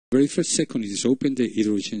Very first second is open the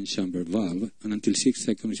hydrogen chamber valve, and until 6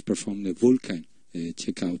 seconds is perform the Vulcan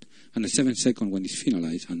checkout, and the 7th second when it's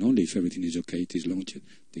finalized, and only if everything is okay, it is launched,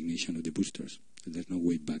 the ignition of the boosters. There's no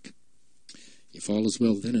way back. If all is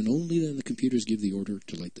well, then and only then the computers give the order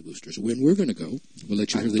to light the boosters. When we're going to go, we'll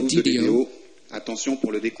let you hear the DDO. Attention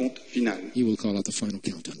pour le décompte final. He will call out the final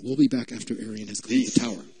countdown. We'll be back after Ariane has cleaned the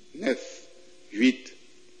tower. 9, 8,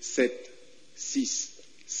 7, 6,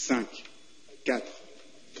 5, 4,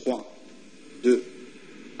 3, 2,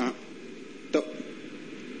 1, top.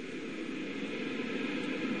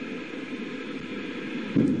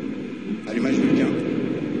 Allumage Vulcain.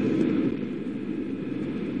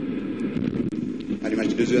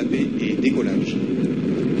 Allumage des 2 EAP et décollage.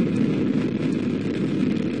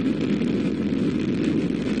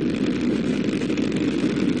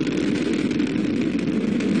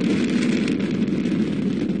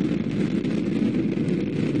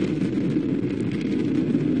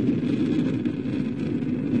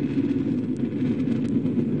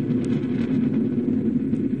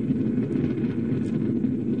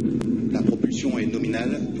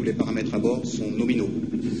 Tous les paramètres à bord sont nominaux.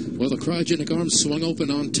 Well, the cryogenic arms swung open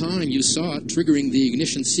on time. You saw it, triggering the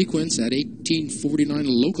ignition sequence at 1849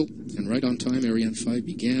 local. And right on time, Ariane 5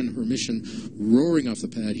 began her mission, roaring off the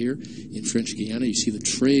pad here in French Guiana. You see the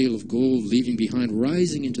trail of gold leaving behind,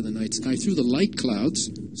 rising into the night sky through the light clouds.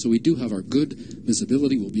 So we do have our good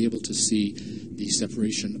visibility. We'll be able to see the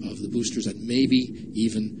separation of the boosters and maybe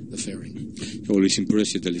even the fairing. Always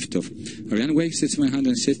impressive, the liftoff. Ariane weighs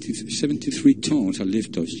 773 tons at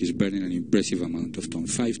liftoff. She's burning an impressive amount of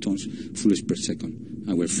tons, 5 tons fullest per second.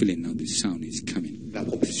 And we're feeling now the sound is coming. La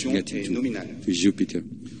propulsion est nominale. To Jupiter.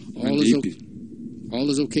 All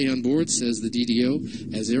is okay on board, says the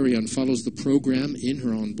DDO, as Ariane follows the program in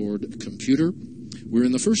her onboard computer. We're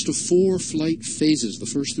in the first of 4 flight phases. The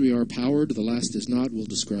first 3 are powered. The last is not. We'll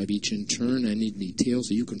describe each in turn and in detail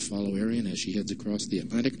so you can follow Ariane as she heads across the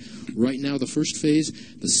Atlantic. Right now, the first phase,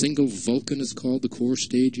 the single Vulcan is called, the core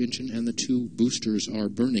stage engine, and the 2 boosters are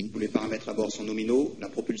burning. Tous les paramètres à bord sont nominaux. La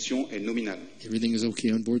propulsion est nominale. Everything is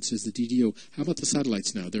okay on board, says the DDO. How about the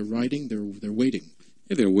satellites now? They're riding, they're waiting.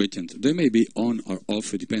 Yeah, they're waiting. They may be on or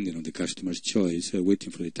off, depending on the customer's choice,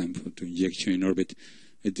 waiting for the time to injection in orbit.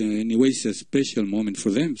 Anyway, it's a special moment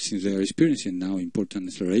for them since they are experiencing now important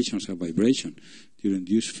accelerations and vibration during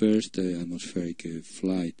this first atmospheric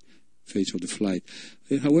phase of the flight.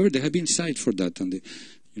 However, they have been signed for that, and you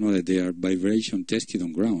know that they are vibration tested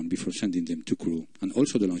on ground before sending them to crew. And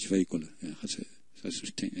also the launch vehicle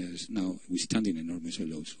has now withstanding enormous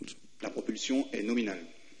loads also. La propulsion est nominale.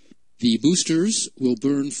 The boosters will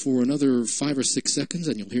burn for another 5 or 6 seconds,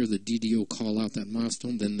 and you'll hear the DDO call out that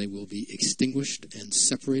milestone. Then they will be extinguished and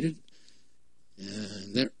separated.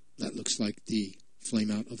 And there, that looks like the flame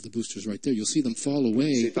out of the boosters right there. You'll see them fall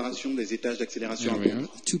away. Séparation des étages d'accélération. There we are.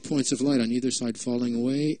 2 points of light on either side falling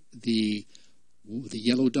away. The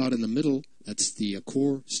yellow dot in the middle, that's the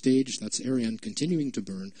core stage. That's Ariane continuing to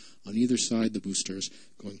burn. On either side, the boosters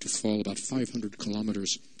going to fall about 500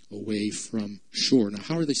 kilometers away from shore. Now,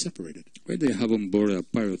 how are they separated? Well, they have on board a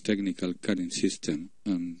pyrotechnical cutting system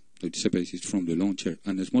that separates it from the launcher,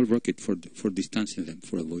 and a small rocket for distancing them,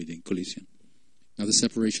 for avoiding collision. Now, the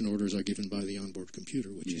separation orders are given by the onboard computer,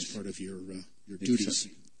 which is part of your duties.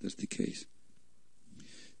 Exactly. That's the case.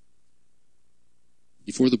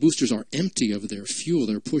 Before the boosters are empty of their fuel,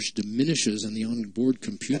 their push diminishes, and the onboard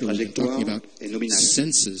computer, we've been talking about,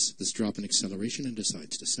 senses this drop in acceleration and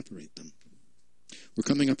decides to separate them. We're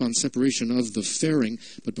coming up on separation of the fairing,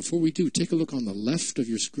 but before we do, take a look on the left of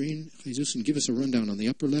your screen, Jesus, and give us a rundown. On the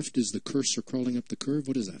upper left is the cursor crawling up the curve.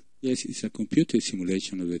 What is that? Yes, it's a computer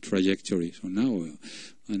simulation of the trajectory. So now,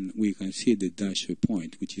 and we can see the dash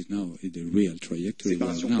point, which is now the real trajectory.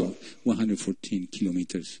 Now, 114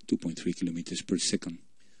 kilometers, 2.3 kilometers per second.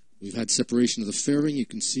 We've had separation of the fairing. You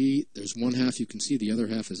can see there's one half you can see. The other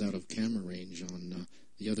half is out of camera range on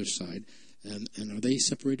the other side. And are they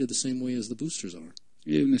separated the same way as the boosters are?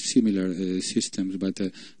 In similar systems, but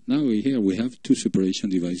now here we have 2 separation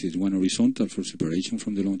devices, one horizontal for separation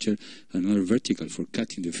from the launcher, and another vertical for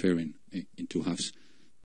cutting the fairing into halves.